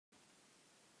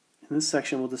In this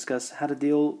section, we'll discuss how to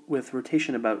deal with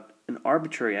rotation about an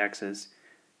arbitrary axis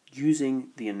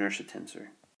using the inertia tensor.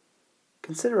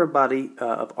 Consider a body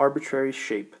of arbitrary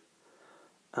shape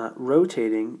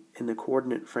rotating in the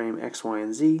coordinate frame x, y,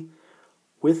 and z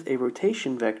with a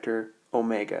rotation vector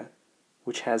omega,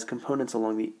 which has components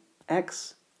along the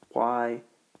x, y,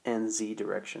 and z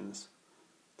directions.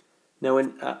 Now,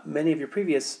 in many of your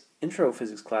previous intro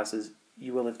physics classes,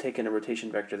 you will have taken a rotation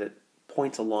vector that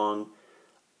points along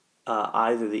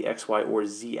either the x, y, or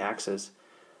z axis.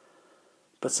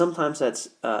 But sometimes that's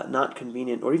not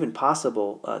convenient or even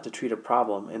possible to treat a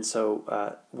problem, and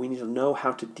so we need to know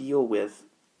how to deal with,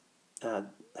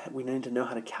 we need to know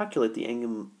how to calculate the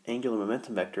angular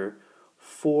momentum vector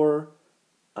for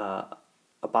a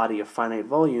body of finite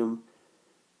volume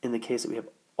in the case that we have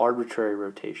arbitrary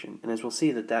rotation. And as we'll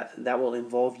see, that will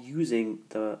involve using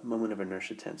the moment of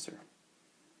inertia tensor.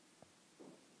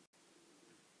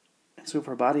 And so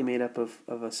for a body made up of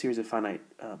a series of finite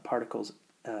particles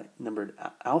numbered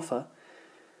alpha,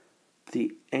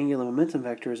 the angular momentum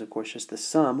vector is, of course, just the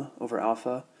sum over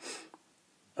alpha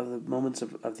of the moments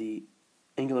of the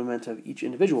angular momentum of each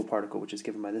individual particle, which is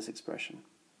given by this expression.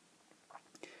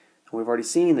 And we've already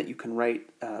seen that you can write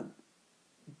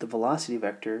the velocity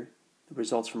vector that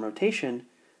results from rotation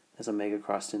as omega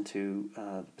crossed into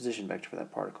the position vector for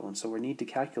that particle. And so we need to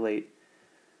calculate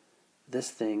this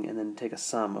thing and then take a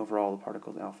sum over all the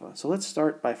particles alpha. So let's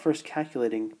start by first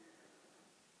calculating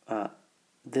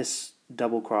this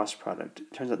double cross product.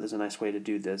 It turns out there's a nice way to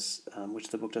do this, which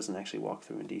the book doesn't actually walk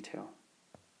through in detail.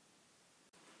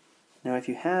 Now, if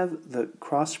you have the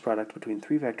cross product between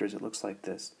three vectors, it looks like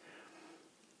this.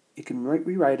 You can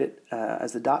rewrite it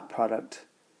as the dot product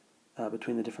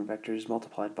between the different vectors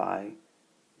multiplied by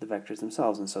the vectors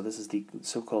themselves. And so this is the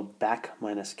so-called back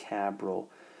minus cab rule.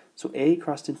 So A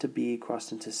crossed into B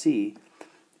crossed into C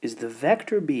is the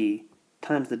vector B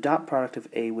times the dot product of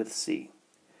A with C.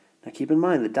 Now keep in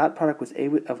mind, the dot product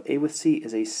of A with C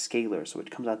is a scalar, so it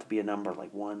comes out to be a number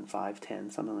like 1, 5, 10,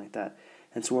 something like that.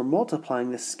 And so we're multiplying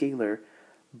this scalar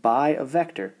by a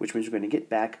vector, which means we're going to get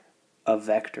back a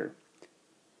vector.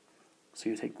 So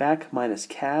you take back minus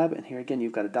cab, and here again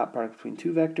you've got a dot product between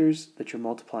two vectors that you're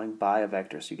multiplying by a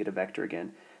vector, so you get a vector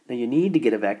again. Now you need to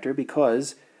get a vector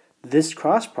because this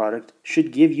cross product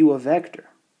should give you a vector.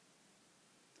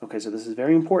 Okay, so this is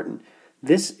very important.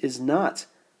 This is not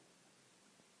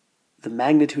the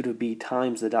magnitude of B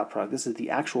times the dot product. This is the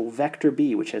actual vector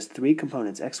B, which has three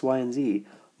components, x, y, and z,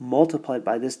 multiplied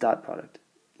by this dot product.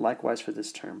 Likewise for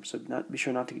this term, so be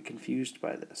sure not to get confused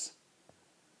by this.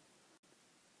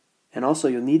 And also,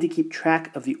 you'll need to keep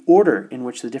track of the order in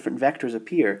which the different vectors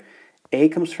appear. A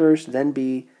comes first, then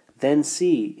B, then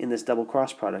C in this double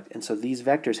cross product, and so these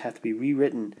vectors have to be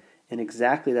rewritten in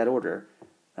exactly that order,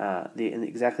 in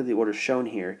exactly the order shown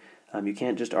here. You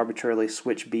can't just arbitrarily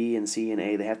switch B and C and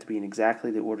A. They have to be in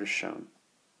exactly the order shown.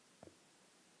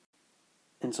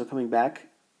 And so coming back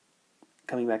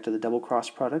to the double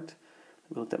cross product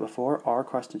we looked at before, R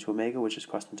crossed into omega, which is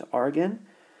crossed into R again.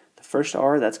 The first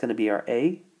R, that's going to be our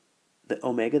A. The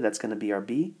omega, that's going to be our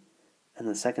B. And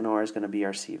the second R is going to be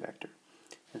our C vector.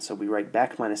 And so we write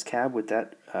back minus cab with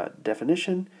that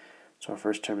definition. So our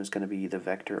first term is going to be the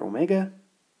vector omega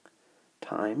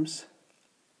times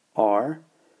R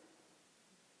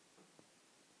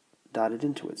dotted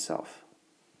into itself.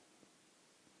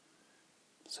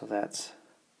 So that's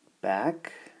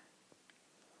back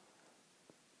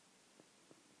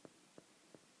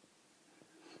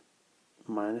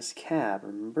minus cab,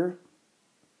 remember?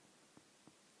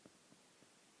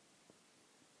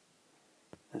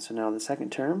 And so now the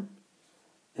second term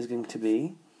is going to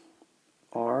be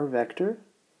R vector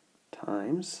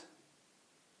times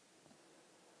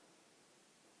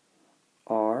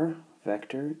R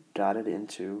vector dotted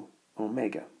into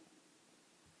omega.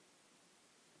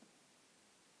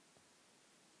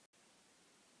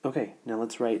 Okay, now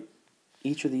let's write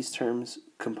each of these terms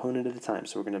component at a time.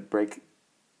 So we're going to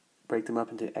break them up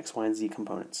into x, y, and z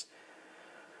components.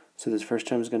 So this first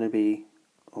term is going to be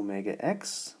omega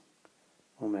x,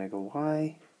 omega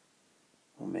y,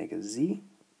 omega z,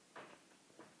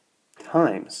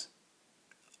 times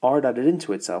R dotted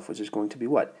into itself, which is going to be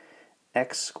what?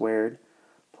 X squared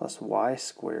plus y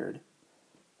squared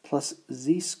plus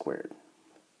z squared.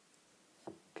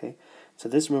 Okay, so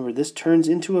this, remember, this turns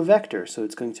into a vector, so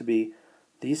it's going to be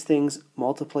these things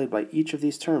multiplied by each of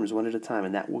these terms one at a time,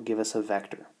 and that will give us a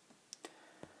vector.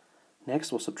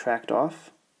 Next, we'll subtract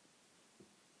off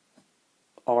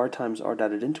R times R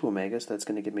dotted into omega, so that's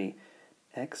going to give me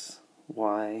x,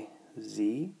 y,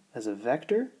 z as a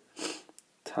vector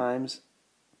times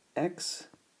x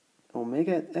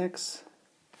omega x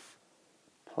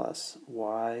plus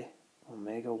y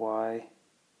omega y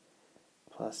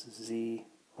plus z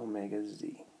omega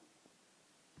z.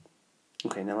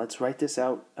 Okay, now let's write this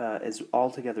out as all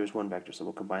together as one vector, so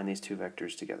we'll combine these two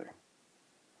vectors together.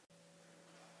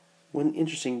 One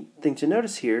interesting thing to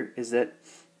notice here is that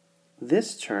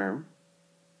this term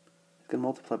is going to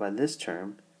multiply by this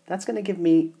term. That's going to give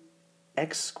me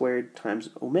x squared times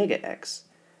omega x.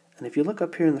 And if you look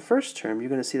up here in the first term, you're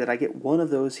going to see that I get one of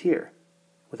those here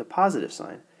with a positive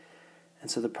sign.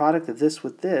 And so the product of this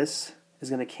with this is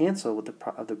going to cancel with the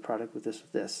product with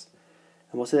this.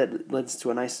 And we'll say that leads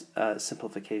to a nice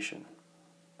simplification.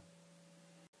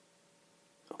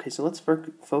 Okay, so let's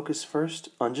focus first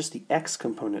on just the x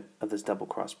component of this double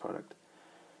cross product.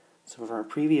 So from our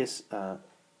previous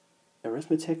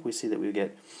arithmetic, we see that we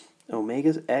get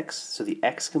omega x, so the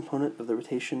x component of the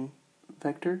rotation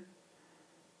vector,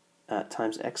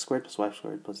 times x squared plus y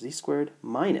squared plus z squared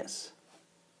minus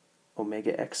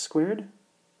omega x squared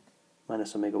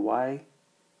minus omega y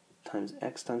times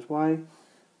x times y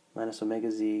minus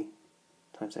omega z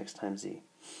times x times z.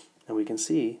 And we can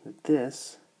see that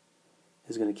this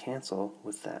is going to cancel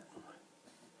with that.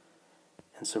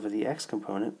 And so for the x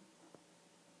component,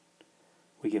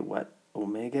 we get what?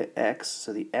 Omega x,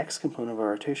 so the x component of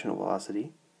our rotational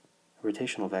velocity, a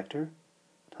rotational vector,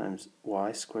 times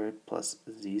y squared plus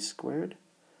z squared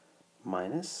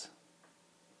minus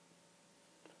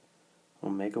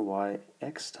omega y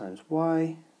x times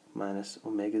y minus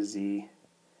omega z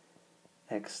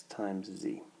x times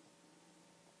z.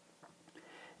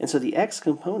 And so the x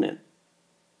component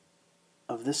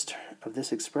of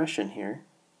this expression here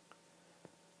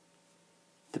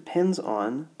depends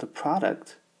on the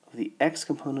product of the x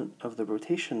component of the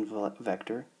rotation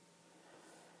vector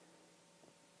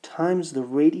times the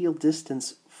radial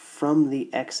distance from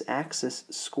the x-axis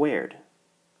squared.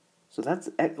 So that's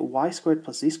y squared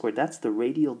plus z squared. That's the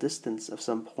radial distance of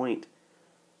some point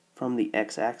from the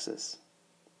x-axis.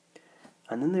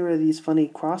 And then there are these funny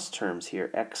cross terms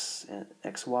here, x and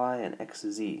xy and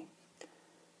xz.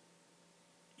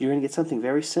 You're going to get something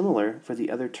very similar for the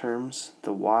other terms,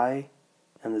 the y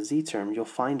and the z term. You'll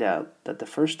find out that the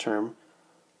first term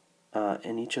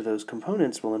in each of those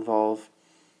components will involve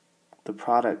the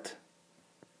product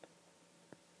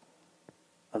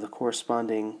of the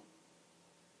corresponding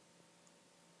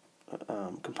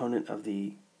component of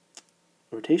the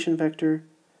rotation vector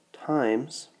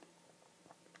times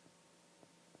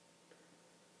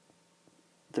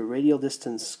the radial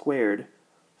distance squared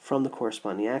from the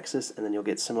corresponding axis, and then you'll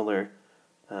get similar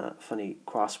funny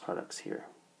cross products here.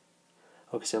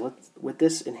 Okay, so with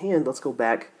this in hand, let's go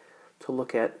back to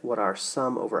look at what our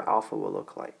sum over alpha will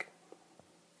look like.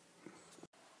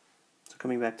 So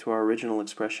coming back to our original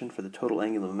expression for the total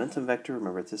angular momentum vector,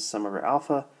 remember it's this sum over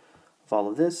alpha of all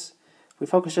of this. If we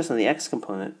focus just on the x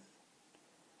component,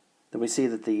 then we see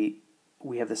that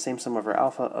we have the same sum over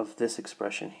alpha of this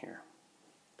expression here.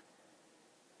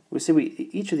 We see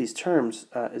each of these terms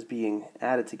is being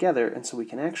added together, and so we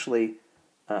can actually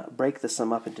break the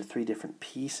sum up into three different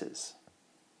pieces,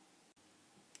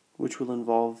 which will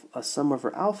involve a sum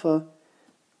over alpha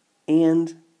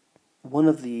and one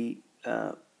of the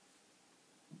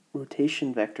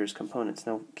rotation vector's components.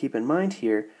 Now keep in mind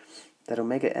here that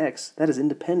omega x, that is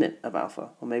independent of alpha.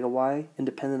 Omega y,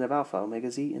 independent of alpha.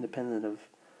 Omega z, independent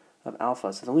of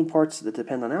alpha. So the only parts that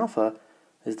depend on alpha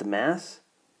is the mass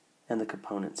and the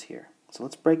components here. So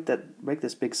let's break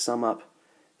this big sum up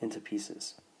into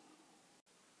pieces.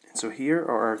 And so here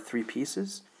are our three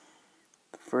pieces.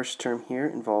 The first term here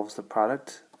involves the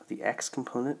product of the x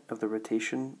component of the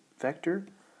rotation vector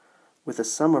with a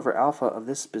sum over alpha of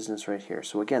this business right here.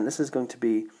 So again, this is going to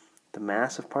be the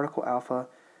mass of particle alpha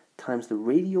times the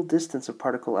radial distance of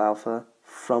particle alpha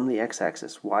from the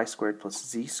x-axis, y squared plus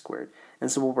z squared. And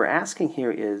so what we're asking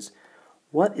here is,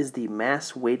 what is the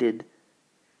mass-weighted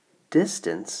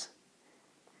distance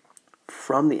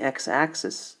from the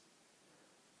x-axis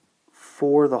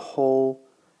for the whole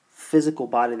physical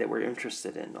body that we're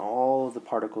interested in, all of the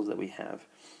particles that we have.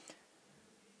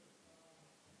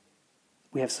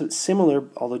 We have some similar,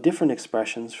 although different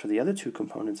expressions for the other two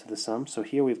components of the sum. So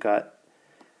here we've got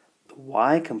the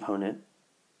y component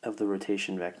of the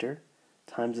rotation vector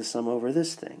times the sum over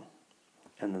this thing,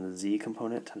 and then the z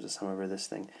component times the sum over this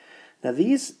thing. Now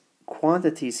these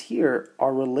quantities here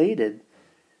are related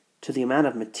to the amount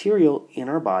of material in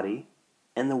our body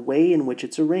and the way in which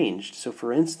it's arranged. So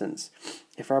for instance,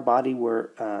 if our body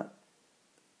were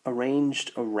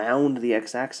arranged around the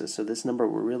x-axis, so this number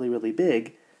were really, really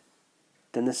big,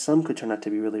 then this sum could turn out to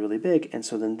be really, really big, and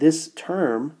so then this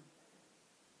term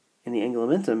in the angular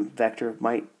momentum vector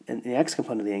and the x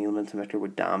component of the angular momentum vector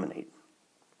would dominate.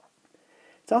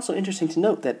 It's also interesting to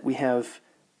note that we have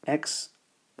x,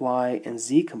 y, and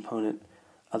z component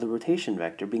of the rotation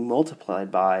vector being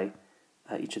multiplied by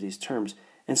each of these terms.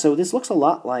 And so this looks a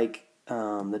lot like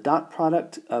the dot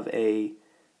product of a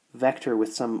vector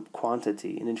with some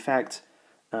quantity. And in fact,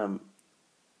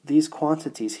 these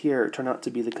quantities here turn out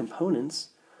to be the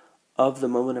components of the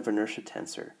moment of inertia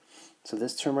tensor. So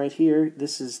this term right here,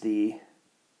 this is the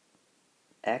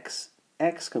x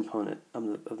component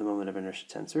of the moment of inertia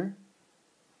tensor.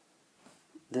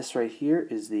 This right here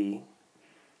is the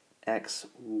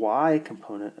xy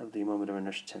component of the moment of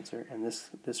inertia tensor, and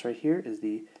this right here is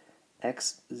the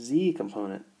xz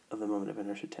component of the moment of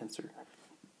inertia tensor.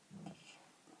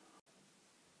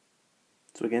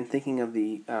 So again, thinking of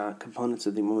the components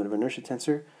of the moment of inertia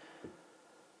tensor,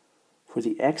 for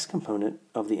the x component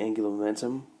of the angular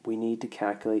momentum, we need to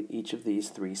calculate each of these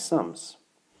three sums.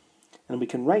 And we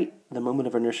can write the moment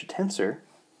of inertia tensor,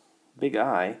 big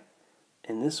I,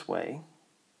 in this way.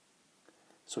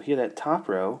 So here, that top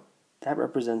row, that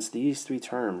represents these three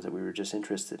terms that we were just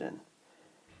interested in.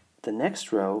 The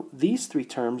next row, these three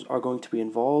terms are going to be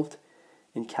involved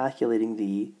in calculating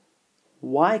the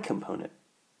y component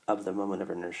of the moment of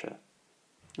inertia,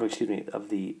 or excuse me, of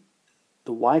the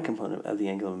y component of the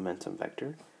angular momentum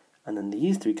vector. And then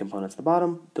these three components at the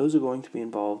bottom, those are going to be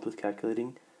involved with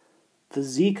calculating the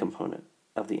z component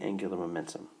of the angular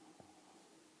momentum.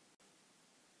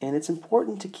 And it's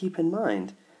important to keep in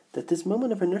mind that this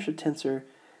moment of inertia tensor,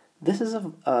 this is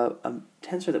a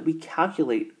tensor that we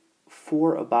calculate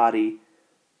for a body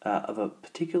of a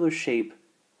particular shape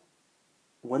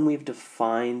when we've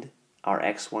defined our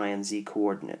x, y, and z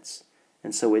coordinates.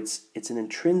 And so it's an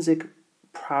intrinsic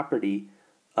property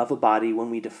of a body when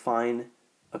we define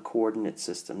a coordinate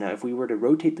system. Now, if we were to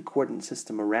rotate the coordinate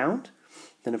system around,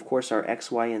 then of course our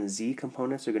x, y, and z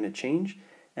components are going to change,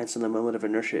 and so the moment of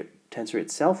inertia tensor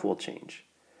itself will change.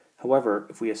 However,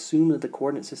 if we assume that the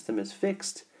coordinate system is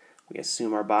fixed, we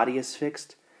assume our body is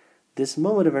fixed, this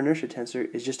moment of inertia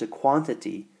tensor is just a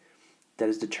quantity that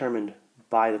is determined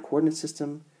by the coordinate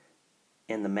system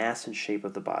and the mass and shape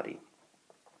of the body.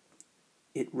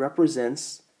 It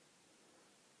represents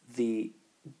the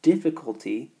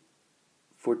difficulty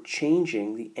for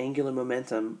changing the angular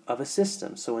momentum of a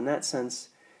system. So in that sense,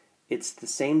 it's the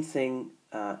same thing,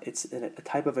 it's a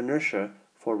type of inertia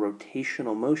for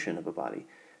rotational motion of a body.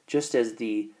 Just as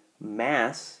the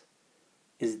mass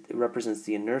represents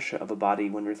the inertia of a body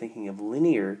when we're thinking of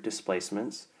linear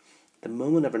displacements, the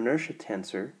moment of inertia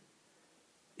tensor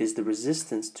is the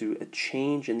resistance to a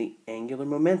change in the angular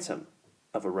momentum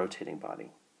of a rotating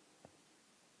body.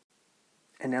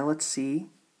 And now let's see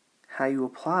how you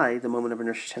apply the moment of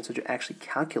inertia tensor to actually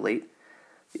calculate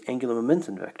the angular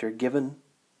momentum vector given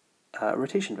a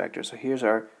rotation vector. So here's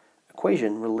our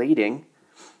equation relating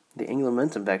the angular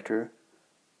momentum vector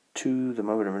to the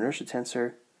moment of inertia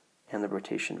tensor and the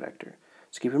rotation vector.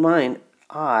 So keep in mind,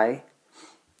 I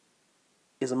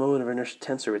is a moment of inertia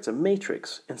tensor. It's a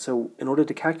matrix. And so in order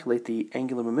to calculate the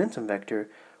angular momentum vector,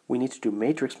 we need to do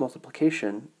matrix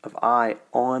multiplication of I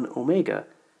on omega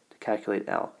to calculate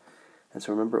L. And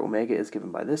so remember, omega is given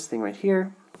by this thing right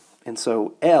here. And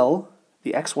so L,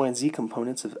 the x, y, and z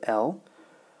components of L,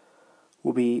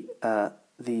 will be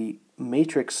the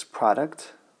matrix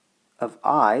product of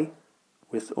I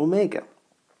with omega,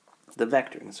 the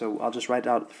vector. And so I'll just write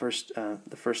out the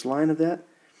first line of that.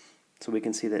 So we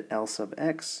can see that L sub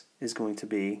x is going to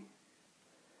be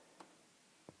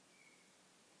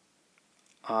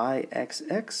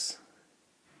Ixx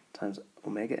times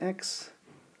omega x,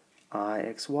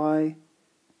 Ixy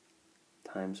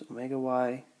times omega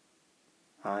y,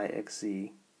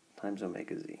 Ixz times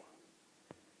omega z.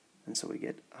 And so we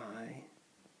get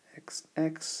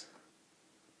Ixx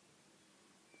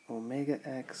omega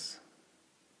x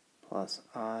plus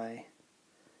Ixy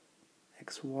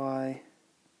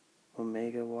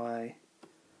omega y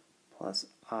plus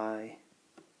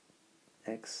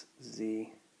Ixz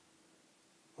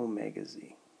omega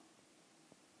z.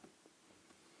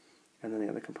 And then the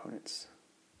other components.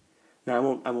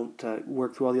 Now I won't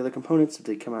work through all the other components if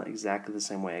they come out exactly the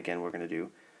same way. Again, we're going to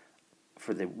do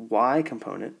for the y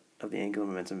component of the angular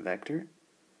momentum vector,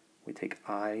 we take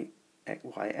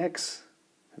Iyx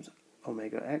times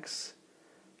omega x,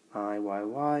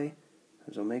 Iyy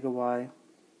times omega y,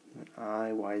 and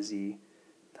Iyz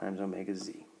times omega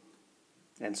z,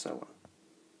 and so on.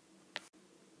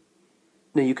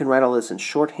 Now you can write all this in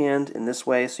shorthand in this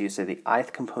way, so you say the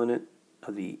ith component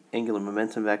of the angular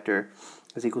momentum vector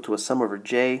is equal to a sum over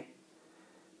j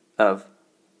of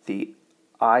the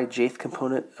ijth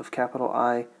component of capital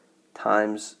I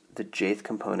times the jth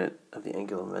component of the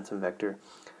angular momentum vector.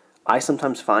 I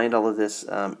sometimes find all of this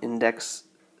index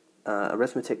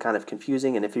arithmetic kind of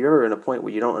confusing, and if you're ever in a point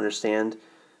where you don't understand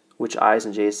which i's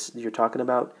and j's you're talking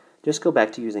about, just go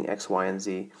back to using x, y, and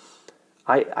z.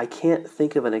 I can't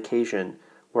think of an occasion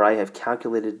where I have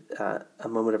calculated a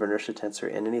moment of inertia tensor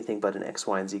in anything but an x,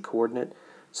 y, and z coordinate,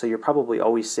 so you're probably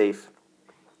always safe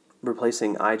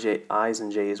replacing i's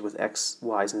and j's with x,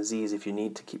 y's, and z's if you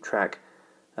need to keep track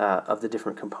of the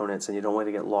different components and you don't want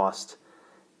to get lost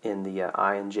in the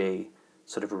I and j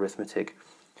sort of arithmetic.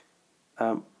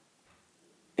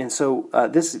 And so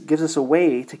this gives us a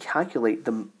way to calculate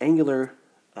the angular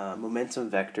momentum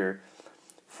vector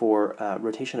for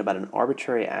rotation about an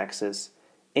arbitrary axis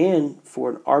and for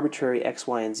an arbitrary x,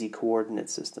 y, and z coordinate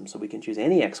system. So we can choose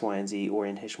any x, y, and z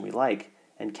orientation we like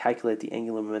and calculate the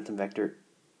angular momentum vector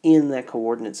in that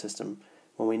coordinate system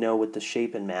when we know what the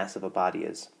shape and mass of a body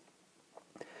is.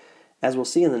 As we'll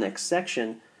see in the next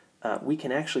section, we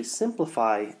can actually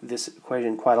simplify this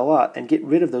equation quite a lot and get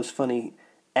rid of those funny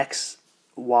x,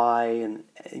 y, and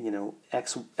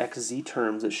x, z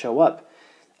terms that show up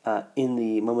in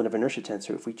the moment of inertia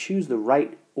tensor. If we choose the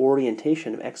right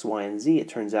orientation of x, y, and z, it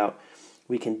turns out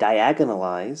we can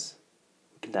diagonalize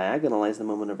the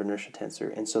moment of inertia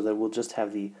tensor, and so that we'll just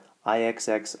have the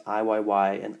ixx,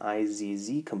 iyy, and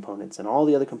izz components, and all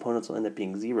the other components will end up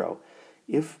being 0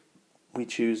 if we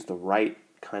choose the right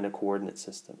kind of coordinate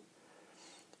system.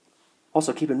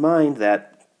 Also keep in mind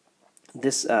that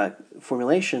this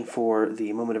formulation for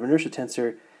the moment of inertia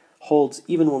tensor holds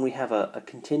even when we have a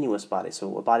continuous body,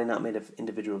 so a body not made of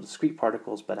individual discrete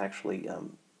particles, but actually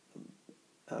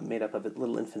made up of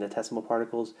little infinitesimal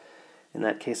particles. In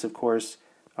that case, of course,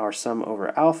 our sum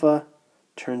over alpha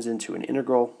turns into an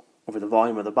integral over the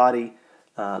volume of the body.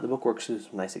 The book works through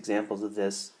some nice examples of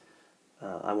this.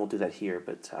 I won't do that here,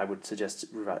 but I would suggest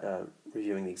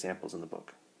reviewing the examples in the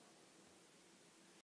book.